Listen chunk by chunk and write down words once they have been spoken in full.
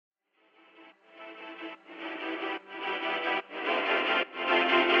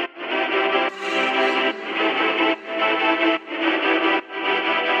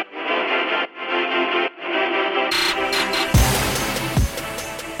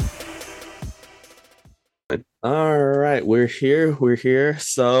All right, we're here. We're here.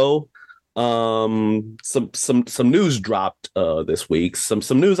 So, some news dropped this week. Some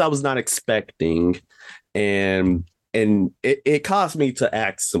news I was not expecting, and it caused me to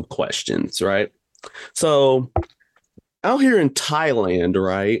ask some questions, right? So, out here in Thailand,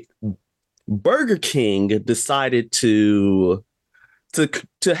 right, Burger King decided to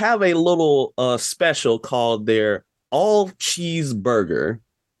to have a little special called their all cheeseburger.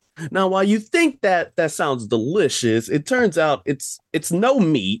 Now, while you think that that sounds delicious, it turns out it's no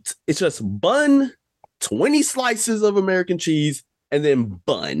meat. It's just bun, 20 slices of American cheese, and then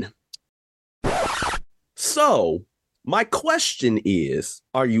bun. So, my question is,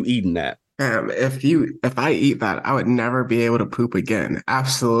 are you eating that? If I eat that, I would never be able to poop again.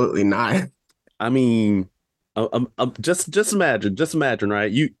 Absolutely not. I mean, just imagine,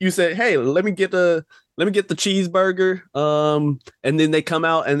 right? You say, "Hey, let me get the cheeseburger." And then they come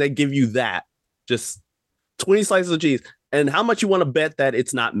out and they give you that. Just 20 slices of cheese. And how much you want to bet that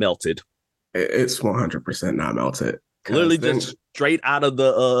it's not melted? It's 100% not melted. Literally Because then just straight out of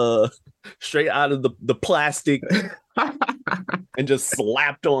the plastic and just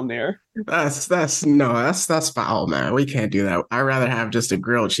slapped on there. that's no, that's foul, man. We can't do that. I'd rather have just a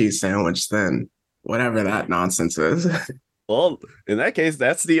grilled cheese sandwich than whatever that nonsense is. Well, in that case,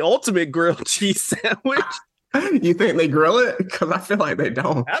 that's the ultimate grilled cheese sandwich. You think they grill it? Because I feel like they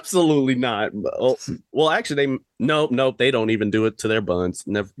don't. Absolutely not. Oh, well, actually, nope, they don't even do it to their buns.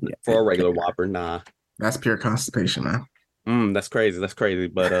 Never for a regular Whopper. Nah. That's pure constipation, man. That's crazy. That's crazy.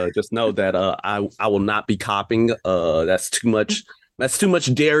 But just know that I will not be copying. That's too much. That's too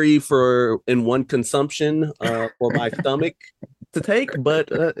much dairy for in one consumption for my stomach to take. But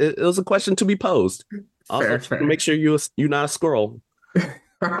it was a question to be posed. Fair, Also, fair. make sure you're not a squirrel.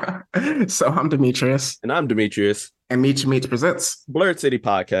 So I'm Demetrius, And I'm Demetrius. and Meet presents. Blerd City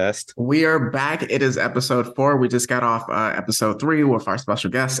Podcast. We are back. It is episode 4. We just got off episode 3 with our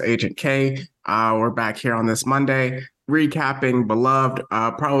special guest, Agent K. We're back here on this Monday, recapping Beloved,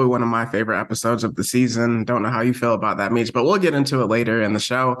 probably one of my favorite episodes of the season. Don't know how you feel about that, Meech, but we'll get into it later in the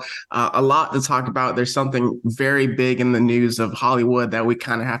show. A lot to talk about. There's something very big in the news of Hollywood that we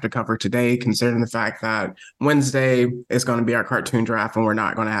kind of have to cover today, considering the fact that Wednesday is going to be our cartoon draft and we're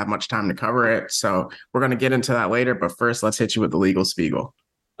not going to have much time to cover it. So we're going to get into that later. But first, let's hit you with the legal spiegel.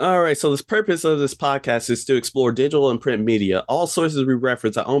 All right, so this purpose of this podcast is to explore digital and print media. All sources we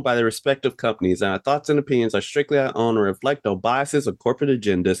reference are owned by their respective companies, and our thoughts and opinions are strictly our own and reflect no biases or corporate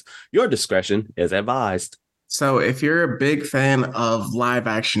agendas. Your discretion is advised. So, if you're a big fan of live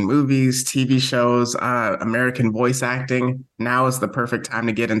action movies, TV shows, American voice acting, now is the perfect time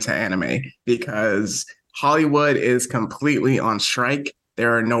to get into anime because Hollywood is completely on strike.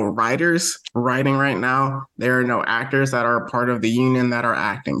 There are no writers writing right now. There are no actors that are a part of the union that are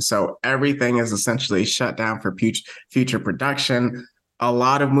acting. So, everything is essentially shut down for future production. A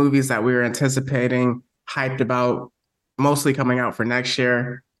lot of movies that we were anticipating, hyped about, mostly coming out for next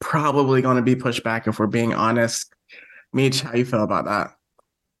year, probably going to be pushed back if we're being honest. Meech, how you feel about that?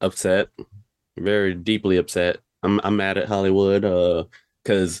 Upset, very deeply upset. I'm mad at Hollywood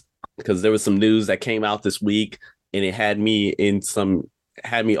because there was some news that came out this week and it had me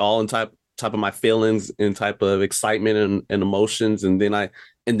all in type of my feelings and type of excitement and emotions and then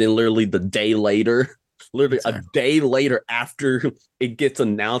literally the day later, literally a Exactly. day later after it gets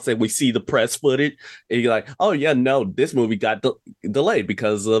announced and we see the press footage and you're like, oh yeah, no, this movie got delayed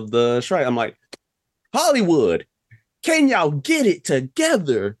because of the strike. I'm like, Hollywood, can y'all get it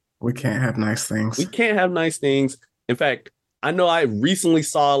together? We can't have nice We things. can't have nice things. In fact, I know I recently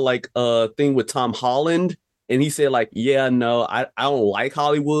saw like a thing with Tom Holland, and he said like, "Yeah, no, I don't like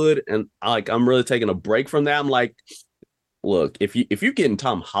Hollywood, and I'm really taking a break from that." I'm like, look, if you're getting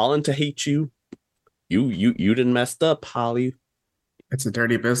Tom Holland to hate you, you didn't messed up, Holly. It's a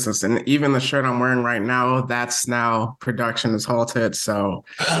dirty business. And even the shirt I'm wearing right now, that's now production is halted. So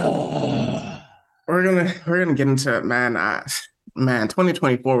we're gonna get into it, man.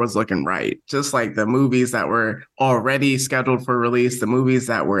 2024 was looking right. Just like the movies that were already scheduled for release, the movies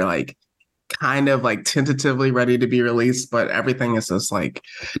that were like kind of like tentatively ready to be released, but everything is just like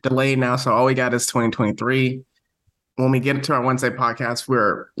delayed now. So all we got is 2023. When we get into our Wednesday podcast,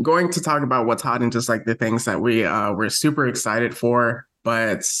 we're going to talk about what's hot and just like the things that we're super excited for,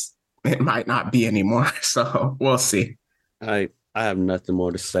 but it might not be anymore. So we'll see. I have nothing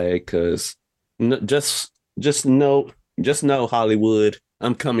more to say because just just know Hollywood,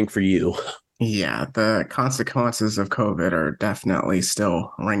 I'm coming for you. Yeah, the consequences of COVID are definitely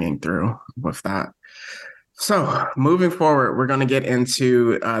still ringing through with that. So, moving forward, we're going to get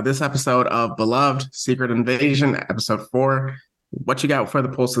into this episode of Beloved Secret Invasion, episode 4. What you got for the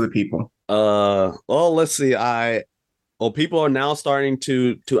pulse of the people? Well, let's see. Well, people are now starting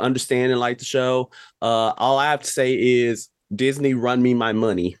to understand and like the show. All I have to say is Disney, run me my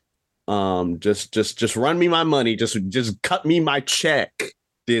money. Just run me my money. Just cut me my check,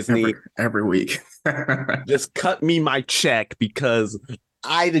 Disney. Every week. Just cut me my check because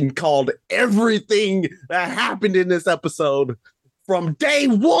I didn't called everything that happened in this episode from day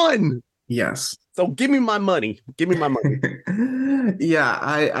one. Yes. So give me my money. Give me my money. Yeah,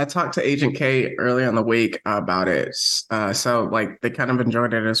 I talked to Agent K earlier in the week about it. So like they kind of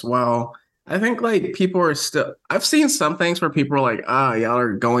enjoyed it as well. I think like people are still, I've seen some things where people are like, y'all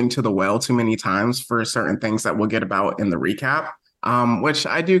are going to the well too many times for certain things that we'll get about in the recap. Which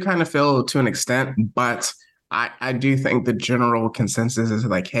I do kind of feel to an extent, but I do think the general consensus is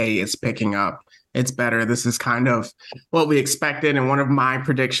like, hey, it's picking up. It's better. This is kind of what we expected. And one of my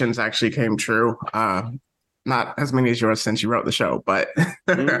predictions actually came true. Not as many as yours since you wrote the show, but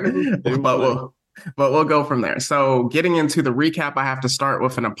Mm-hmm. but we'll go from there. So getting into the recap, I have to start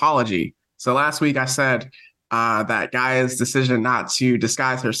with an apology. So last week I said that Gaia's decision not to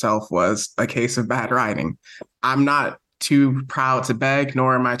disguise herself was a case of bad writing. I'm not too proud to beg,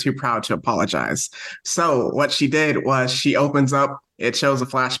 nor am I too proud to apologize. So what she did was she opens up. It shows a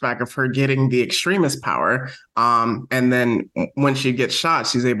flashback of her getting the extremist power. And then when she gets shot,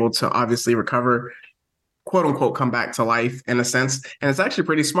 she's able to obviously recover, quote unquote, come back to life in a sense. And it's actually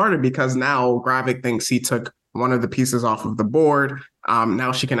pretty smarter because now Gravik thinks he took one of the pieces off of the board.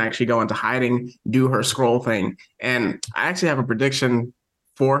 Now she can actually go into hiding, do her scroll thing. And I actually have a prediction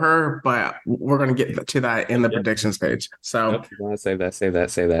for her, but we're going to get to that in the predictions page. So Save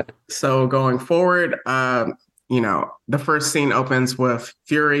that. So going forward, the first scene opens with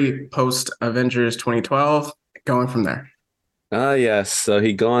Fury post Avengers 2012, going from there. Yes. So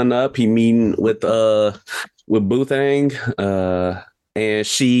he going up, he meeting with Boothang, and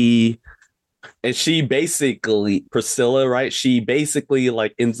she basically, Priscilla, right? She basically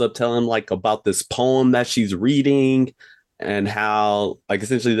like ends up telling like about this poem that she's reading and how like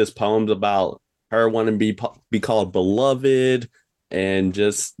essentially this poem's about her wanting to be called beloved and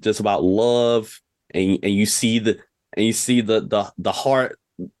just about love, and you see the heart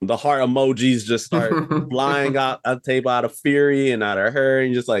emojis just start flying out of the table out of Fury and out of her,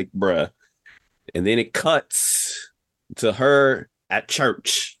 and just like bruh. And then it cuts to her at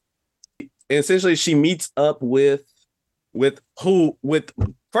church. And essentially she meets up with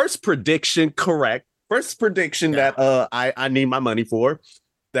first prediction correct. First prediction that I need my money for,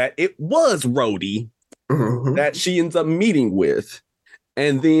 that it was Rhodey that she ends up meeting with.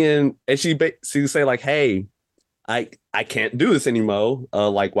 And then she basically say like, hey, I can't do this anymore.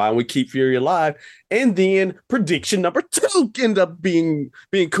 Like, why don't we keep Fury alive? And then prediction number 2 ended up being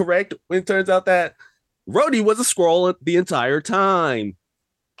correct when it turns out that Rhodey was a Skrull the entire time.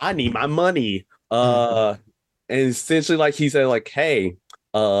 I need my money. And essentially, like he said, like, hey,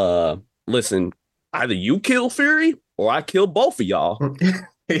 listen, either you kill Fury or I kill both of y'all.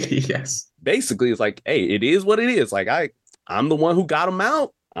 Yes. Basically, it's like, hey, it is what it is. Like, I'm the one who got him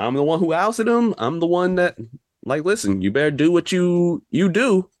out. I'm the one who ousted him. I'm the one that, like, listen, you better do what you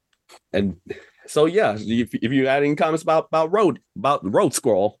do. And so, yeah, if you had any comments about Road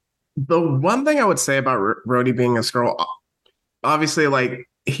Skrull. The one thing I would say about Rhodey being a Skrull, obviously, like,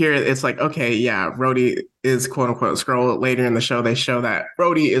 here it's like, okay, yeah, Rhodey is quote unquote Skrull. Later in the show, they show that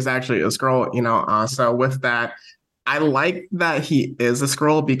Rhodey is actually a Skrull, so with that, I like that he is a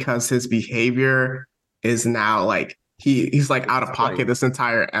Skrull because his behavior is now like he's like out of pocket this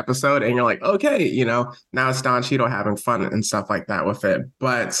entire episode, and you're like, okay, now it's Don Cheadle having fun and stuff like that with it.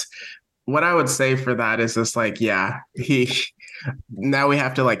 But what I would say for that is just like, yeah, now we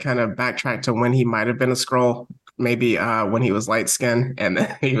have to like kind of backtrack to when he might have been a Skrull, maybe when he was light skinned and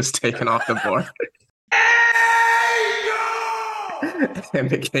then he was taken off the board and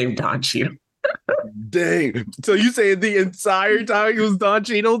became Don Cheadle. Dang. So you saying the entire time he was Don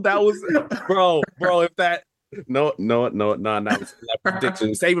Cheadle? That was bro, if that no.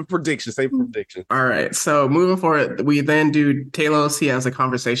 Prediction. Save a prediction. All right. So moving forward, we then do Talos. He has a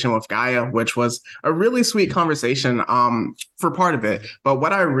conversation with Gaia, which was a really sweet conversation for part of it. But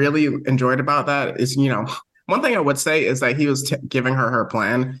what I really enjoyed about that is, one thing I would say is that he was giving her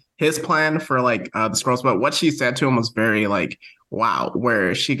plan, his plan for like the Skrulls. But what she said to him was very like, wow,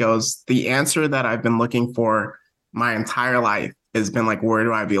 where she goes, the answer that I've been looking for my entire life has been like, where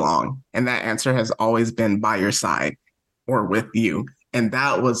do I belong? And that answer has always been by your side or with you. And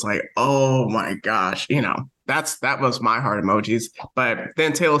that was like, oh my gosh, that was my heart emojis. But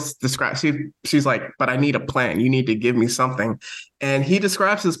then Taylor describes she's like, but I need a plan. You need to give me something. And he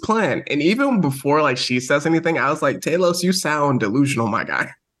describes his plan. And even before like she says anything, I was like, Talos, you sound delusional, my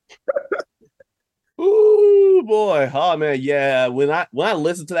guy. Ooh, boy. Oh man, yeah. When I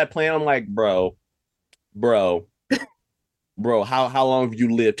listen to that plan, I'm like, bro, how long have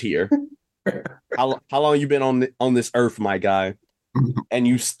you lived here? How long you been on this earth, my guy? And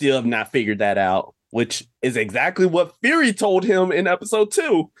you still have not figured that out, which is exactly what Fury told him in episode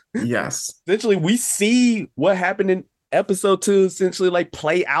 2. Yes. Essentially, we see what happened in episode 2 essentially like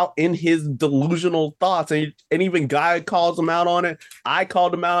play out in his delusional thoughts. And even Guy calls him out on it. I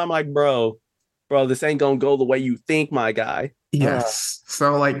called him out. I'm like, bro, this ain't gonna go the way you think, my guy. Yes.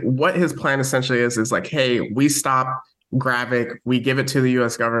 So like what his plan essentially is like, hey, we stop Gravik, we give it to the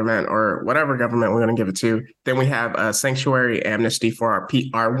US government or whatever government we're going to give it to. Then we have a sanctuary amnesty for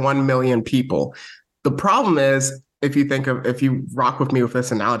our 1 million people. The problem is if you rock with me with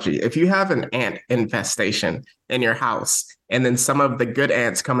this analogy, if you have an ant infestation in your house and then some of the good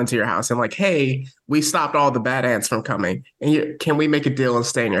ants come into your house and like, hey, we stopped all the bad ants from coming and can we make a deal and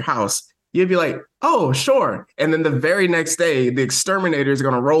stay in your house? You'd be like, oh, sure. And then the very next day, the exterminator is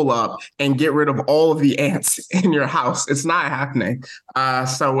going to roll up and get rid of all of the ants in your house. It's not happening.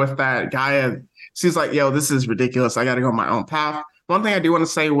 So with that, Gaia, she's like, yo, this is ridiculous. I got to go my own path. One thing I do want to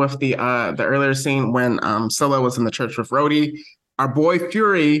say with the earlier scene when Scylla was in the church with Rhodey, our boy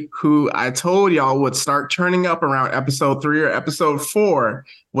Fury, who I told y'all would start turning up around episode 3 or episode 4,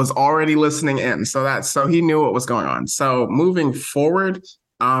 was already listening in. So he knew what was going on. So moving forward,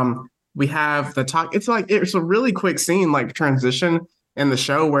 we have the talk. It's a really quick scene, like transition in the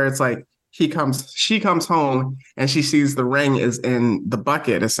show where it's like she comes home and she sees the ring is in the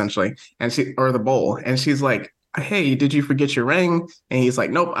bucket essentially, or the bowl, and she's like, "Hey, did you forget your ring?" And he's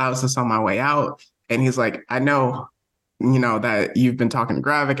like, "Nope, I was just on my way out." And he's like, "I know, that you've been talking to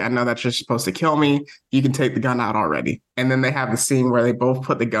Gravik. I know that you're supposed to kill me. You can take the gun out already." And then they have the scene where they both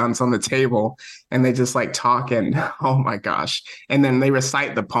put the guns on the table and they just like talk and oh my gosh. And then they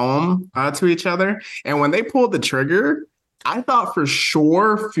recite the poem to each other. And when they pulled the trigger, I thought for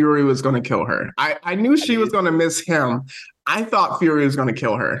sure Fury was going to kill her. I knew she was going to miss him. I thought Fury was going to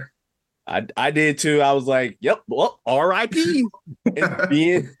kill her. I did too. I was like, yep, well, R.I.P.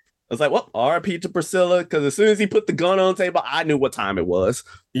 I was like, well, RIP to Priscilla, because as soon as he put the gun on the table, I knew what time it was.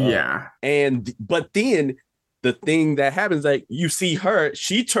 Yeah. But then the thing that happens, like you see her,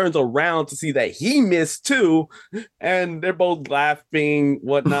 she turns around to see that he missed too, and they're both laughing,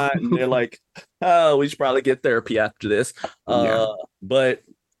 whatnot, and they're like, oh, we should probably get therapy after this. Yeah. But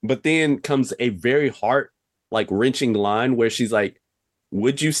then comes a very heart like wrenching line where she's like,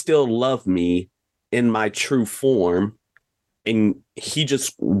 would you still love me in my true form? And he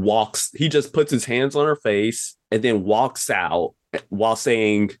just puts his hands on her face and then walks out while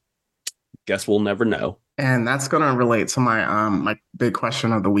saying, guess we'll never know. And that's gonna relate to my big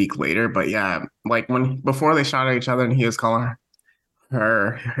question of the week later. But yeah, like before they shot at each other and he was calling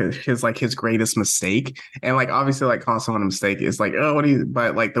her his greatest mistake. And like obviously like calling someone a mistake is like, oh,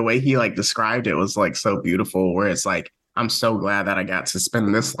 but like the way he like described it was like so beautiful, where it's like, I'm so glad that I got to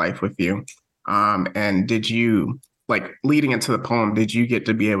spend this life with you. And did you, like leading into the poem, did you get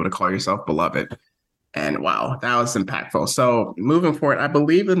to be able to call yourself beloved? And wow, that was impactful. So moving forward, I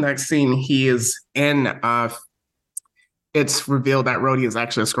believe the next scene he is in, it's revealed that Rhodey is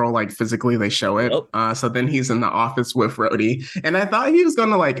actually a scroll, like physically they show it. So then he's in the office with Rhodey. And I thought he was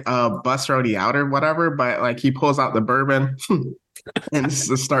gonna like bust Rhodey out or whatever, but like he pulls out the bourbon and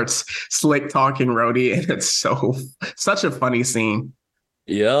just starts slick talking Rhodey. And it's such a funny scene.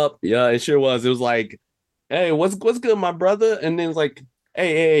 Yep. Yeah, it sure was. It was like, hey, what's good, my brother? And then it's like,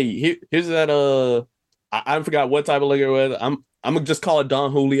 hey, here's that I forgot what type of liquor it was. I'm gonna just call it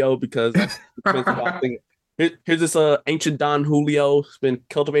Don Julio because that's here's this ancient Don Julio. It's been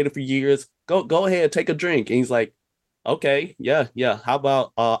cultivated for years. Go ahead, take a drink. And he's like, okay, yeah. How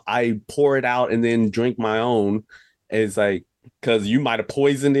about I pour it out and then drink my own? And it's like, because you might have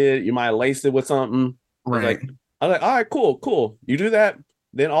poisoned it, you might have laced it with something. Right. I was like, all right, cool. You do that,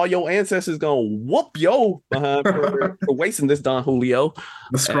 then all your ancestors gonna whoop yo behind for wasting this Don Julio.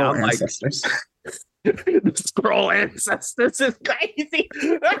 The scroll ancestors. Like, the scroll ancestors is crazy.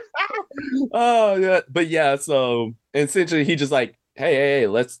 Oh yeah, but yeah. So essentially, he just like, hey,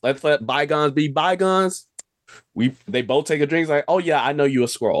 let's let bygones be bygones. They both take a drink. It's like, oh yeah, I know you a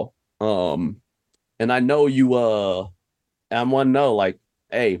scroll. And I know you. I want to know, like,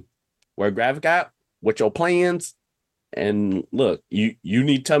 hey, where Gravik at? What your plans? And look, you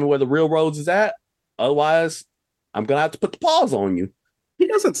need to tell me where the real roads is at. Otherwise, I'm gonna have to put the pause on you. He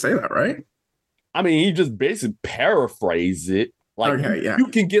doesn't say that, right? I mean, he just basically paraphrased it. Like Okay, yeah. you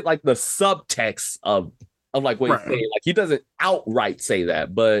can get like the subtext of like what he's Right. saying. Like he doesn't outright say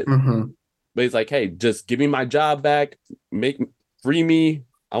that, but Hmm. he's like, hey, just give me my job back, make free me.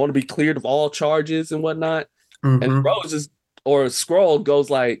 I want to be cleared of all charges and whatnot. And Hmm. Rose just or Scroll goes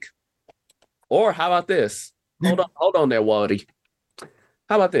like, or how about this? Hold on there, Wally.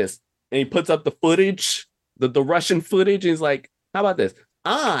 How about this? And he puts up the footage, the Russian footage, and he's like, how about this?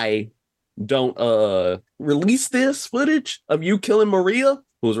 I don't release this footage of you killing Maria,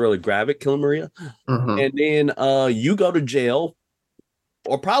 who was really Gravik killing Maria, Hmm. and then you go to jail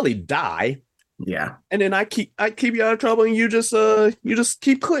or probably die, Yeah. and then I keep you out of trouble, and you just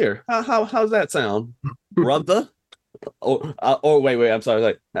keep clear. How's that sound, brother? Or wait, I'm sorry.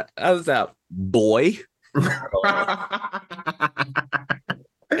 Like, how's that, boy?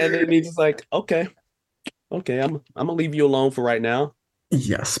 And then he's just like, okay, I'm gonna leave you alone for right now.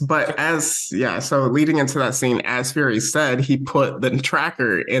 Yes, but so leading into that scene, as Fury said, he put the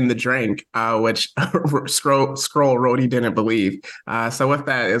tracker in the drink, which Scroll wrote he didn't believe. So with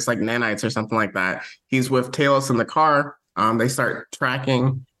that, it's like nanites or something like that. He's with Talos in the car. They start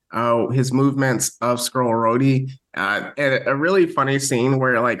tracking his movements of Scroll Rhodey. And a really funny scene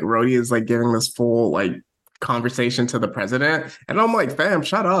where like Rhodey is like giving this full like conversation to the president, and I'm like, fam,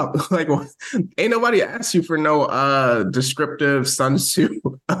 shut up. Like, ain't nobody asked you for no descriptive Sun Tzu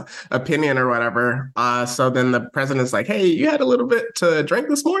opinion or whatever. So then the president's like, hey, you had a little bit to drink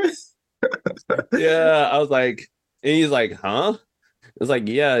this morning. Yeah, I was like, and he's like, huh? It's like,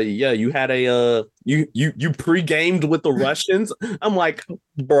 yeah, you had a you pre-gamed with the Russians. I'm like,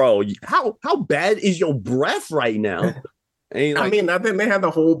 bro, how bad is your breath right now? And he's I like, mean, I think they had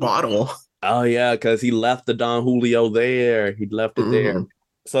the whole bottle. oh yeah, because he left the Don Julio there. He left it there. Hmm.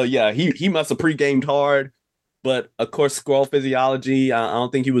 So yeah, he must have pre-gamed hard. But of course, scroll physiology, I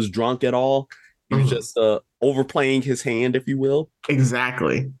don't think he was drunk at all. He was Hmm. just overplaying his hand, if you will.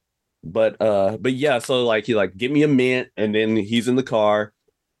 Exactly. But yeah, so like he like give me a mint, and then he's in the car,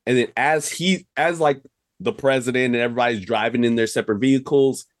 and then as like the president and everybody's driving in their separate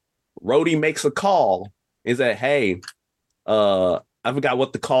vehicles, Rhodey makes a call. Is that, hey, I forgot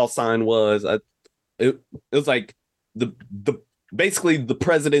what the call sign was. It was like the basically the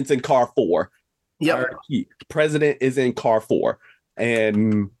president's in car 4. Or Yep. president is in car 4,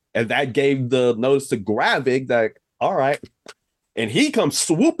 and that gave the notice to Gravik that all right, and he comes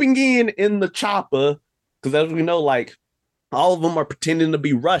swooping in the chopper because as we know, like all of them are pretending to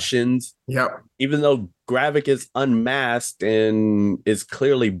be Russians, Yep. even though Gravik is unmasked and is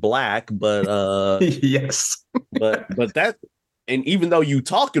clearly black. Yes. But that, and even though you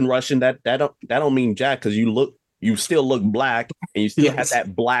talk in Russian, that don't mean jack because you still look black and you still have Yes.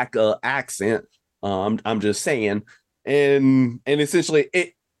 that black accent. I'm just saying, and essentially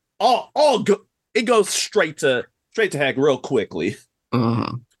it goes straight to heck real quickly. Hmm.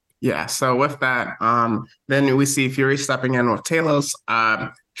 Yeah. So with that, then we see Fury stepping in with Talos,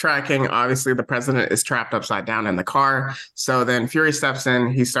 tracking. Obviously, the president is trapped upside down in the car. So then Fury steps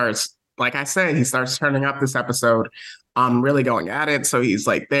in. He starts, like I said, he starts turning up this episode, really going at it. So he's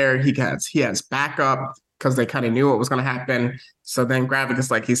like there. He has backup because they kind of knew what was going to happen. So then Gravik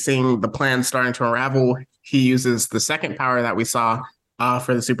is like he's seeing the plan starting to unravel. He uses the second power that we saw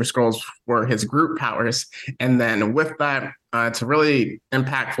for the Super Scrolls for his group powers. And then with that, it's a really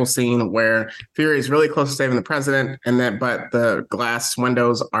impactful scene where Fury is really close to saving the president, and then but the glass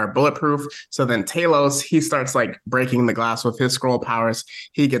windows are bulletproof. So then Talos, he starts like breaking the glass with his scroll powers.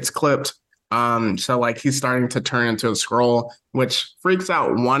 He gets clipped. So like he's starting to turn into a scroll, which freaks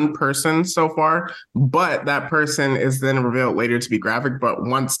out one person so far, but that person is then revealed later to be Gravik. But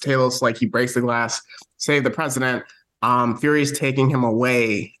once Talos like he breaks the glass, save the president, Fury's taking him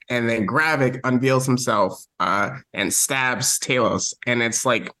away, and then Gravik unveils himself and stabs Talos. And it's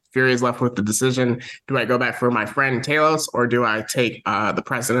like Fury's left with the decision: do I go back for my friend Talos, or do I take the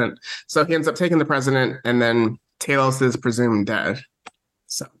president? So he ends up taking the president, and then Talos is presumed dead.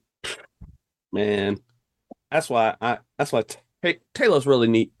 So Man, that's why Taylor's really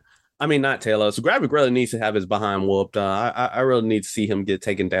neat. I mean, not Taylor. So Gravik really needs to have his behind whooped. I really need to see him get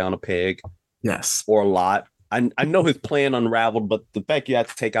taken down a peg yes, or a lot. I know his plan unraveled, but the fact you have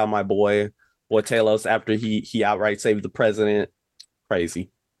to take out my boy Talos after he outright saved the president, crazy.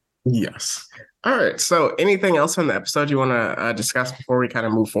 yes. All right. So anything else from the episode you want to discuss before we kind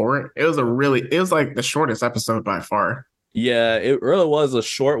of move forward? It was like the shortest episode by far. Yeah, it really was a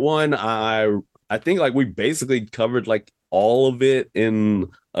short one. I think like we basically covered like all of it in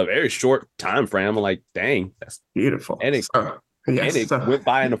a very short time frame. I'm like, dang, that's Beautiful. and So yes. it went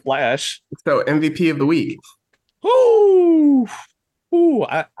by in a flash. So MVP of the week. Ooh, ooh,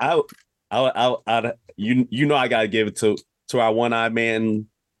 You know I gotta give it to our one eye man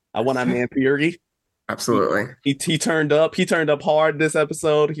Fury. Absolutely. He turned up. He turned up hard this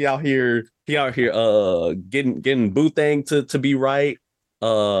episode. He out here getting Boothang to be right.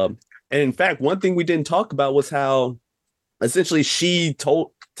 And in fact, one thing we didn't talk about was how essentially she tells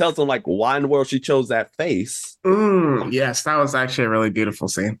him like why in the world she chose that face. Yes, that was actually a really beautiful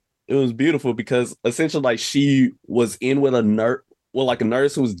scene. It was beautiful because essentially like she was in with a nurse, well, like a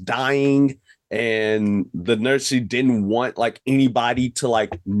nurse who was dying, and the nurse, she didn't want like anybody to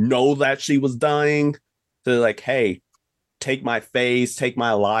like know that she was dying. To like, hey, take my face, take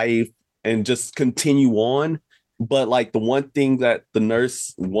my life, and just continue on. But like the one thing that the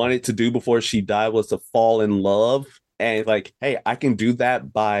nurse wanted to do before she died was to fall in love. And like, hey, I can do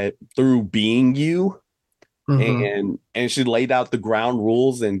that by through being you. Hmm. And she laid out the ground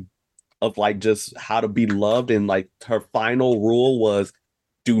rules and of like just how to be loved. And like her final rule was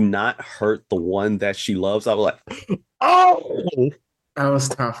do not hurt the one that she loves. I was like, oh, That was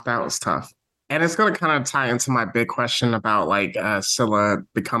tough. That was tough. And it's going to kind of tie into my big question about like Scylla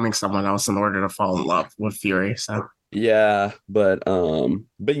becoming someone else in order to fall in love with Fury. So, yeah, but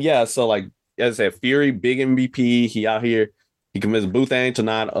yeah, so like as I said, Fury, big MVP. He out here, he convinced Boothang to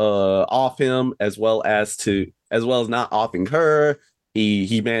not off him, as well as not offing her.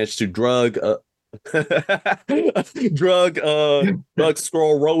 He managed to drug Scroll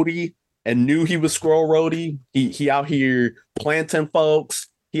Rhodey and knew he was Scroll Rhodey. He out here planting folks.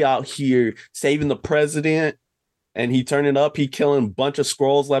 He out here saving the president, and he turning up. He killing a bunch of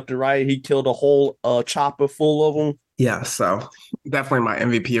scrolls left and right. He killed a whole chopper full of them. yeah, so definitely my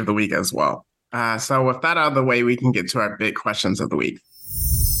MVP of the week as well. So, with that out of the way, we can get to our big questions of the week.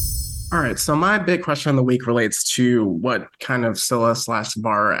 All right, so my big question of the week relates to what kind of Scylla slash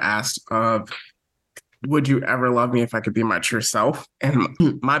Var asked of would you ever love me if I could be my true self? And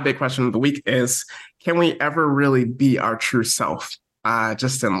my big question of the week is, can we ever really be our true self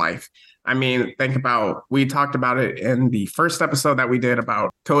just in life? I mean, think about, we talked about it in the first episode that we did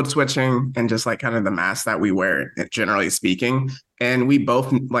about code switching and just like kind of the mask that we wear, generally speaking. And we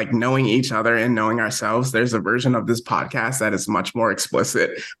both like knowing each other and knowing ourselves. There's a version of this podcast that is much more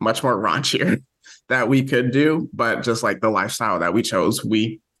explicit, much more raunchier that we could do. But just like the lifestyle that we chose,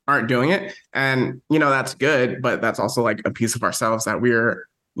 we aren't doing it. And, that's good, but that's also like a piece of ourselves that we're,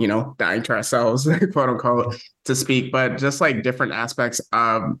 dying to ourselves, quote unquote, to speak. But just like different aspects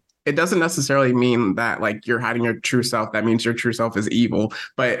of it doesn't necessarily mean that like you're hiding your true self. That means your true self is evil.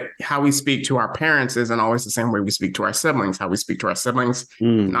 But how we speak to our parents isn't always the same way we speak to our siblings. How we speak to our siblings,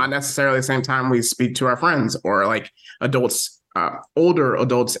 not necessarily the same time we speak to our friends or like adults, older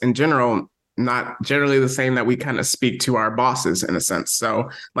adults in general, not generally the same that we kind of speak to our bosses in a sense.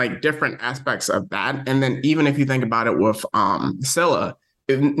 So like different aspects of that. And then even if you think about it with Scylla,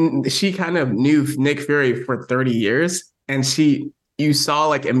 she kind of knew Nick Fury for 30 years and you saw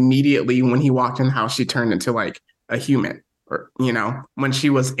like immediately when he walked in how she turned into like a human or, when she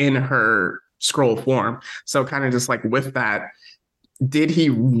was in her scroll form. So kind of just like with that, did he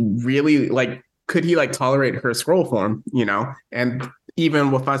really like, could he like tolerate her scroll form, And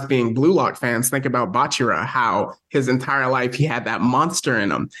even with us being Blue Lock fans, think about Bachira, how his entire life he had that monster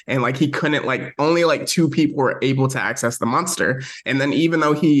in him. And like he couldn't like only like two people were able to access the monster. And then even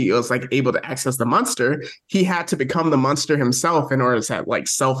though he was like able to access the monster, he had to become the monster himself in order to like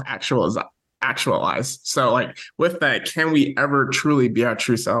actualize. So like with that, can we ever truly be our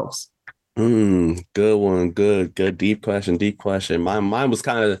true selves? Good one. Good. Deep question. Deep question. Mine was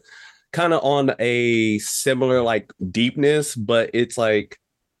kind of on a similar like deepness, but it's like,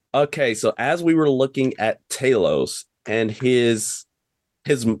 okay, so as we were looking at Talos and his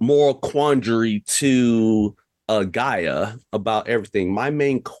moral quandary to Gaia about everything, my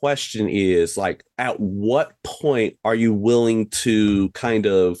main question is like, at what point are you willing to kind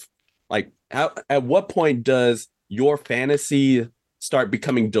of like, at what point does your fantasy start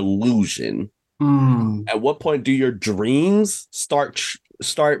becoming delusion? Mm. At what point do your dreams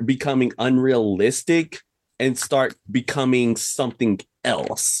start becoming unrealistic and start becoming something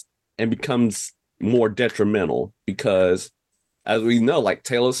else and becomes more detrimental? Because as we know, like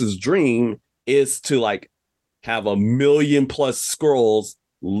Talos's dream is to like have 1 million+ scrolls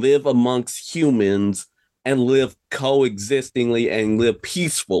live amongst humans and live coexistingly and live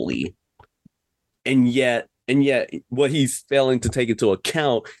peacefully. And yet what he's failing to take into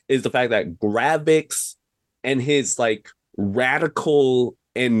account is the fact that Gravix and his like radical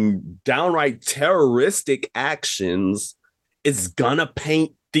and downright terroristic actions is gonna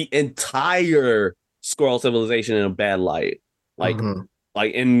paint the entire Skrull civilization in a bad light. Like, Mhm.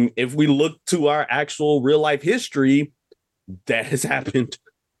 and if we look to our actual real life history, that has happened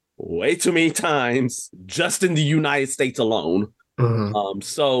way too many times just in the United States alone. Mhm.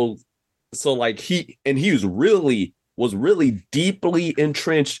 So like he was really deeply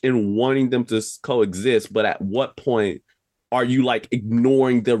entrenched in wanting them to coexist, but at what point are you like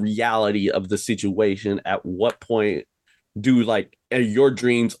ignoring the reality of the situation? At what point do like your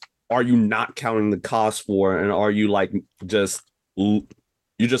dreams are you not counting the cost for, and are you like just you're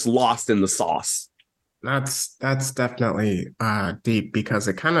just lost in the sauce? That's definitely deep because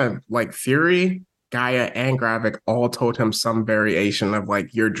it kind of like Fury, Gaia, and Gravik all told him some variation of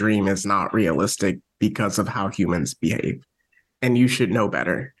like your dream is not realistic because of how humans behave, and you should know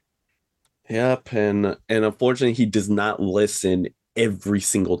better. Yep, and unfortunately, he does not listen every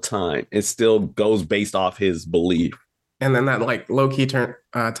single time. It still goes based off his belief. And then that like low key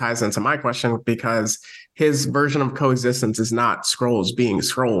ties into my question because his version of coexistence is not scrolls being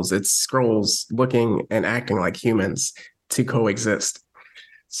scrolls; it's scrolls looking and acting like humans to coexist.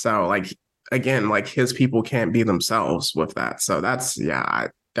 So like again, like his people can't be themselves with that. So that's yeah,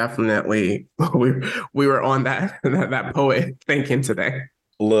 definitely we were on that poet thinking today.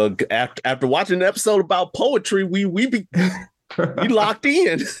 Look, after watching an episode about poetry, we locked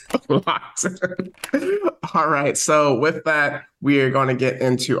in. Lots. All right. So with that, we are going to get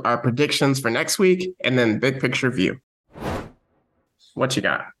into our predictions for next week and then big picture view. What you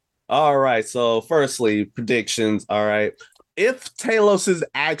got? All right. So, firstly, predictions. All right. If Talos is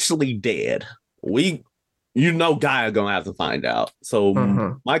actually dead, we, Gaia gonna have to find out. So,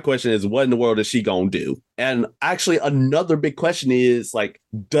 Mhm. my question is, what in the world is she gonna do? And actually, another big question is like,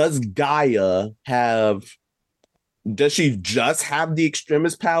 does Gaia have? Does she just have the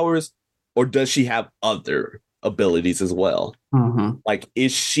extremist powers, or does she have other abilities as well? Mhm. Like,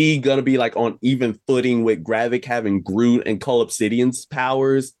 is she gonna be like on even footing with Gravik having Groot and Cole Obsidian's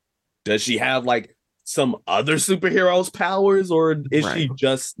powers? Does she have like some other superheroes' powers, or is Right. she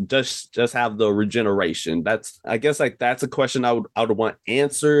just have the regeneration? That's I guess like that's a question I would want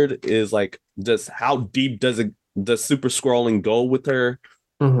answered. Is like just how deep does super scrolling go with her,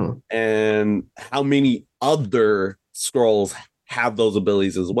 Mhm. and how many other scrolls have those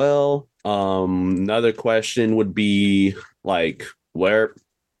abilities as well? Another question would be like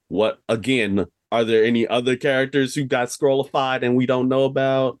what again, are there any other characters who got scrollified and we don't know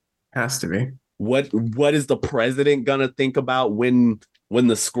about? Has to be. What is the president gonna think about when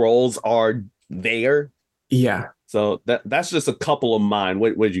the scrolls are there? Yeah. So that's just a couple of mine.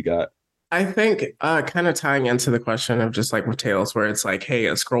 What you got? I think kind of tying into the question of just like with Tails, where it's like, hey,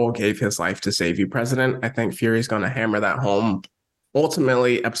 a scroll gave his life to save you, President. I think Fury's going to hammer that home.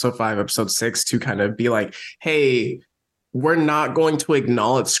 Ultimately, episode 5, episode 6, to kind of be like, hey, we're not going to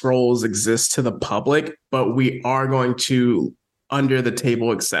acknowledge scrolls exist to the public, but we are going to under the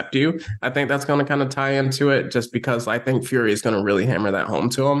table accept you. I think that's going to kind of tie into it just because I think Fury is going to really hammer that home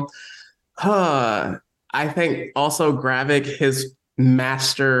to him. I think also Gravik, his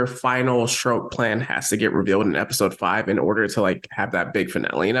master final stroke plan has to get revealed in episode 5 in order to like have that big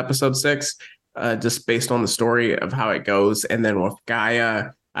finale in episode 6, just based on the story of how it goes. And then with Gaia,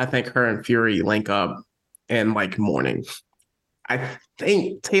 I think her and Fury link up in like morning. I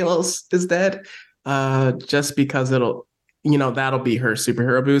think Talos is dead, just because that'll be her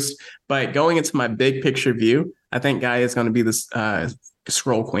superhero boost. But going into my big picture view, I think Gaia is going to be this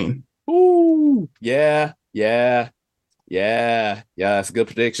scroll queen. Ooh, yeah, yeah, yeah, yeah. That's a good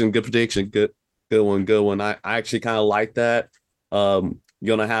prediction. Good prediction. Good one. Good one. I actually kind of like that. You're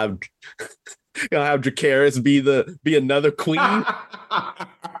gonna have Dracarys be another queen. You're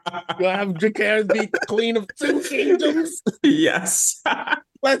gonna have Dracarys be queen of two kingdoms. Yes.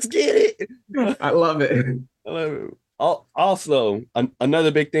 Let's get it. I love it. I love it. Also,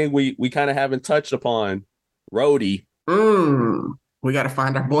 another big thing we kind of haven't touched upon, Rhodey. We got to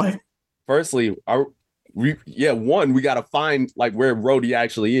find our boy. Firstly, one, we got to find like where Rhodey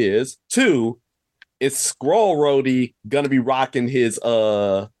actually is. Two, is Scroll Rhodey gonna be rocking his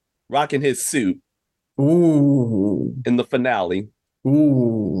suit Ooh. in the finale?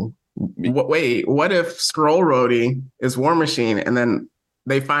 Ooh. Wait, what if Scroll Rhodey is War Machine and then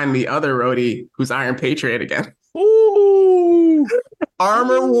they find the other Rhodey who's Iron Patriot again? Ooh,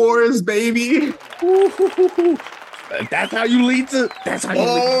 Armor Wars, baby. ooh. That's how you lead to. That's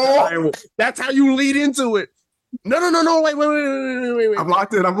how you lead into it. No. Wait. I'm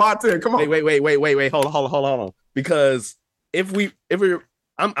locked in. I'm locked in. Come on. Wait. Hold on. Because if we,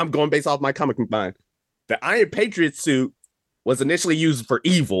 I'm going based off my comic mind. The Iron Patriot suit was initially used for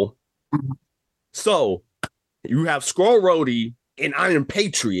evil. So you have Skrull Rhodey in Iron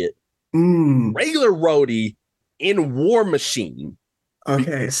Patriot, regular Rhodey in War Machine.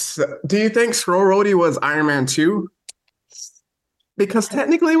 Okay, so do you think Scroll Rhodey was Iron Man 2? Because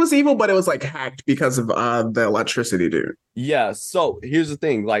technically it was evil, but it was like hacked because of the electricity dude. Yeah, so here's the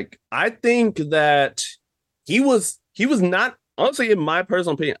thing. Like, I think that he was not, honestly, in my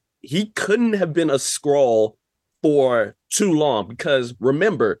personal opinion, he couldn't have been a scroll for too long because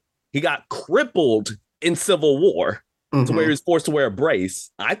remember, he got crippled in Civil War to where he Mm-hmm. was forced to wear a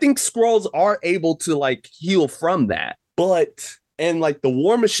brace. I think scrolls are able to like heal from that. But and like the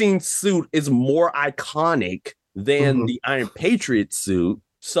War Machine suit is more iconic than Mm-hmm. the Iron Patriot suit.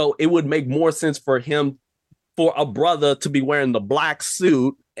 So it would make more sense for him for a brother to be wearing the black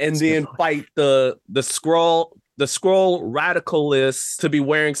suit and then fight the scroll radicalists to be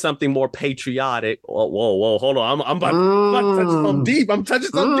wearing something more patriotic. Whoa, hold on. I'm about to touch something Mm. deep. I'm touching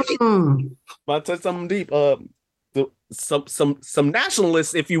something deep. Mm. I'm about to touch something deep. Some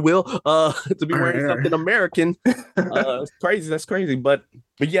nationalists, if you will, to be All wearing right, something American. all right. It's crazy. That's crazy. But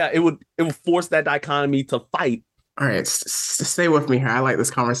yeah, it would force that dichotomy to fight. All right, stay with me here. I like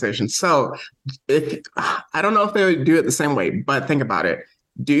this conversation. So, if I don't know if they would do it the same way, but think about it.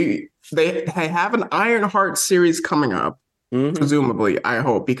 They have an Ironheart series coming up? Mm-hmm. Presumably, I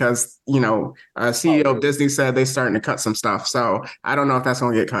hope, because Oh, CEO of Disney said they're starting to cut some stuff. So I don't know if that's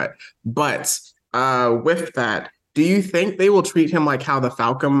going to get cut. But with that, do you think they will treat him like how the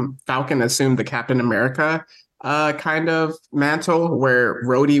Falcon assumed the Captain America kind of mantle, where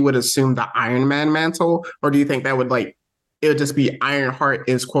Rhodey would assume the Iron Man mantle, or do you think that would like it would just be Ironheart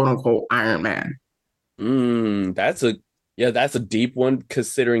is quote unquote Iron Man? that's a deep one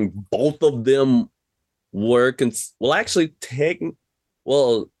considering both of them were well actually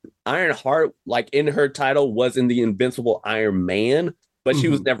well Ironheart like in her title was in the Invincible Iron Man, but she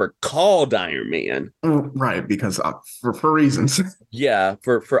was Mhm. never called Iron Man. Right, because for reasons. Yeah,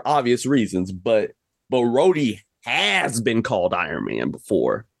 for obvious reasons, but Rhodey has been called Iron Man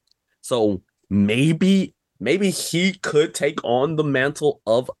before. So maybe he could take on the mantle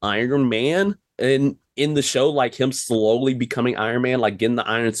of Iron Man and in the show, like him slowly becoming Iron Man, like getting the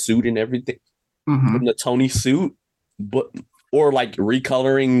iron suit and everything, in Hmm. the Tony suit, but or like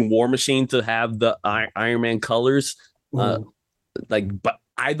recoloring War Machine to have the Iron Man colors. Uh, but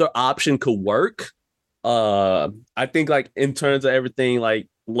either option could work. I think like in terms of everything, like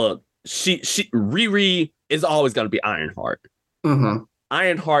look, she Riri is always gonna be Ironheart. Hmm.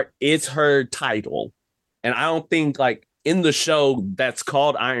 Ironheart is her title, and I don't think like in the show that's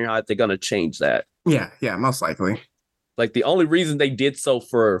called Ironheart they're gonna change that. Yeah, yeah, most likely. Like the only reason they did so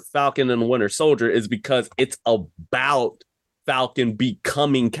for Falcon and the Winter Soldier is because it's about Falcon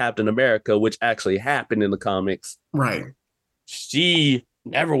becoming Captain America, which actually happened in the comics. Right. She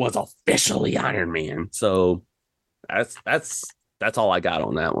never was officially Iron Man. So that's all I got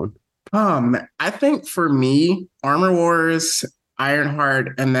on that one. I think for me, Armor Wars,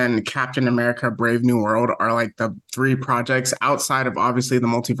 Ironheart, and then Captain America: Brave New World are like the three projects outside of obviously the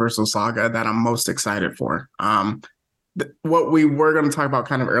multiversal saga that I'm most excited for. What we were going to talk about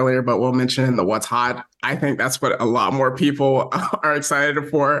kind of earlier, but we'll mention in the what's hot. I think that's what a lot more people are excited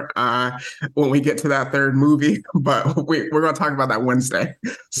for when we get to that third movie. But we're going to talk about that Wednesday.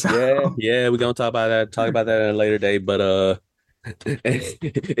 So Yeah, we're gonna talk about that at a later date. But is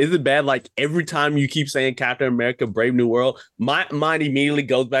it bad? Like every time you keep saying Captain America: Brave New World, my mind immediately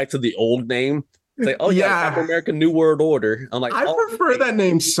goes back to the old name. It's like, oh yeah, Captain yeah, America: New World Order. I'm like, I oh, prefer okay. that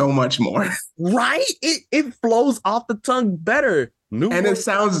name so much more. Right? It flows off the tongue better. New And it World,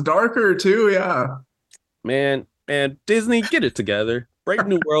 sounds darker too. Yeah. man, Disney, get it together. Brave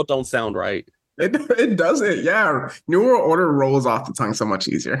New World don't sound right. It doesn't. Yeah. New World Order rolls off the tongue so much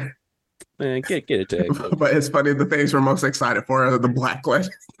easier. Man, get it together. But it's funny, the things we're most excited for are the Blacklet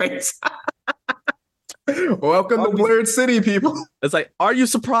things. Welcome Are to we? Blerd City, people. It's like, are you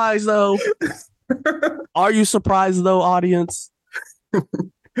surprised though? Are you surprised though, audience?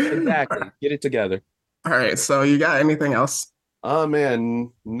 Exactly. Get it together. All right. So you got anything else? Oh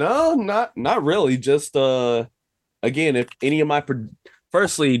man, no, not really. Just again, if any of my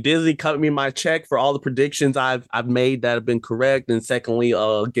firstly, Disney cut me my check for all the predictions I've made that have been correct, and secondly,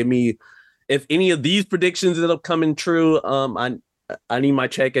 give me if any of these predictions end up coming true, I need my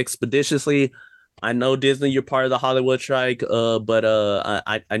check expeditiously. I know Disney, you're part of the Hollywood strike, but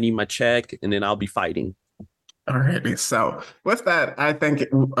I need my check, and then I'll be fighting. All righty. So with that, I think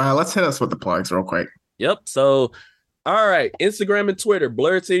let's hit us with the plugs real quick. Yep. So all right, Instagram and Twitter,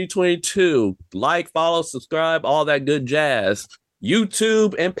 Blerd City 22. Like, follow, subscribe, all that good jazz.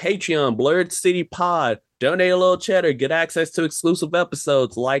 YouTube and Patreon, Blerd City Pod. Donate a little cheddar, get access to exclusive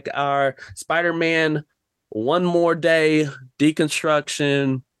episodes like our Spider-Man One More Day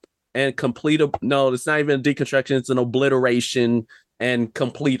deconstruction and complete. No, it's not even a deconstruction, it's an obliteration and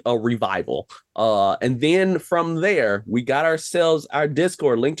complete a revival. And then from there, we got ourselves our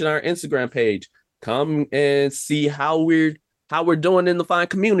Discord linked in our Instagram page. Come and see how we're doing in the fine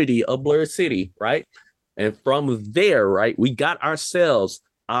community of Blerd City, right? And from there, right, we got ourselves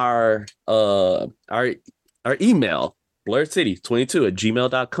our email,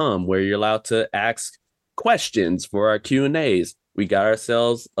 blerdcity22@gmail.com, where you're allowed to ask questions for our Q&As. We got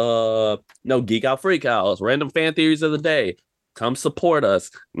ourselves Geek Out Freak House, random fan theories of the day. Come support us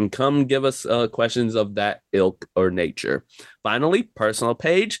and come give us questions of that ilk or nature. Finally, personal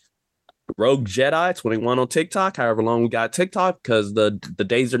page, Rogue Jedi 21 on TikTok, however long we got TikTok, because the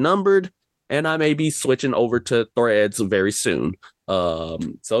days are numbered, and I may be switching over to Threads very soon.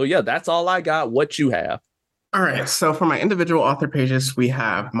 So yeah, that's all I got. What you have? All right. So for my individual author pages, we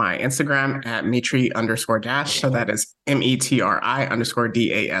have my Instagram at Mitri_Dash. So that is METRI_DASH.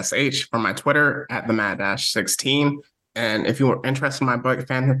 For my Twitter at the Mad-16. And if you are interested in my book,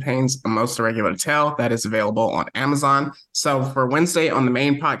 Phantom Pains, A Most Irregular Tale, that is available on Amazon. So for Wednesday on the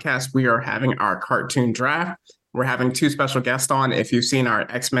main podcast, we are having our cartoon draft. We're having two special guests on. If you've seen our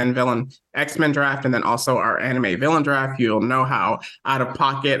X-Men draft, and then also our anime villain draft, you'll know how out of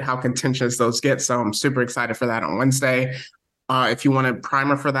pocket, how contentious those get. So I'm super excited for that on Wednesday. If you want a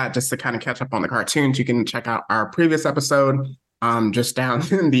primer for that, just to kind of catch up on the cartoons, you can check out our previous episode, just down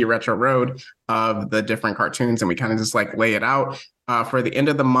the retro road of the different cartoons, and we kind of just like lay it out. For the end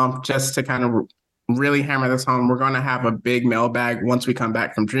of the month, just to kind of really hammer this home, we're going to have a big mailbag once we come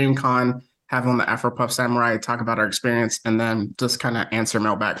back from DreamCon, have on the Afro Puff Samurai, talk about our experience, and then just kind of answer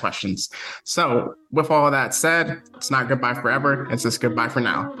mailbag questions. So with all of that said, it's not goodbye forever. It's just goodbye for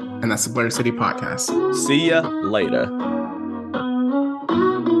now. And that's the Blerd City Podcast. See ya later.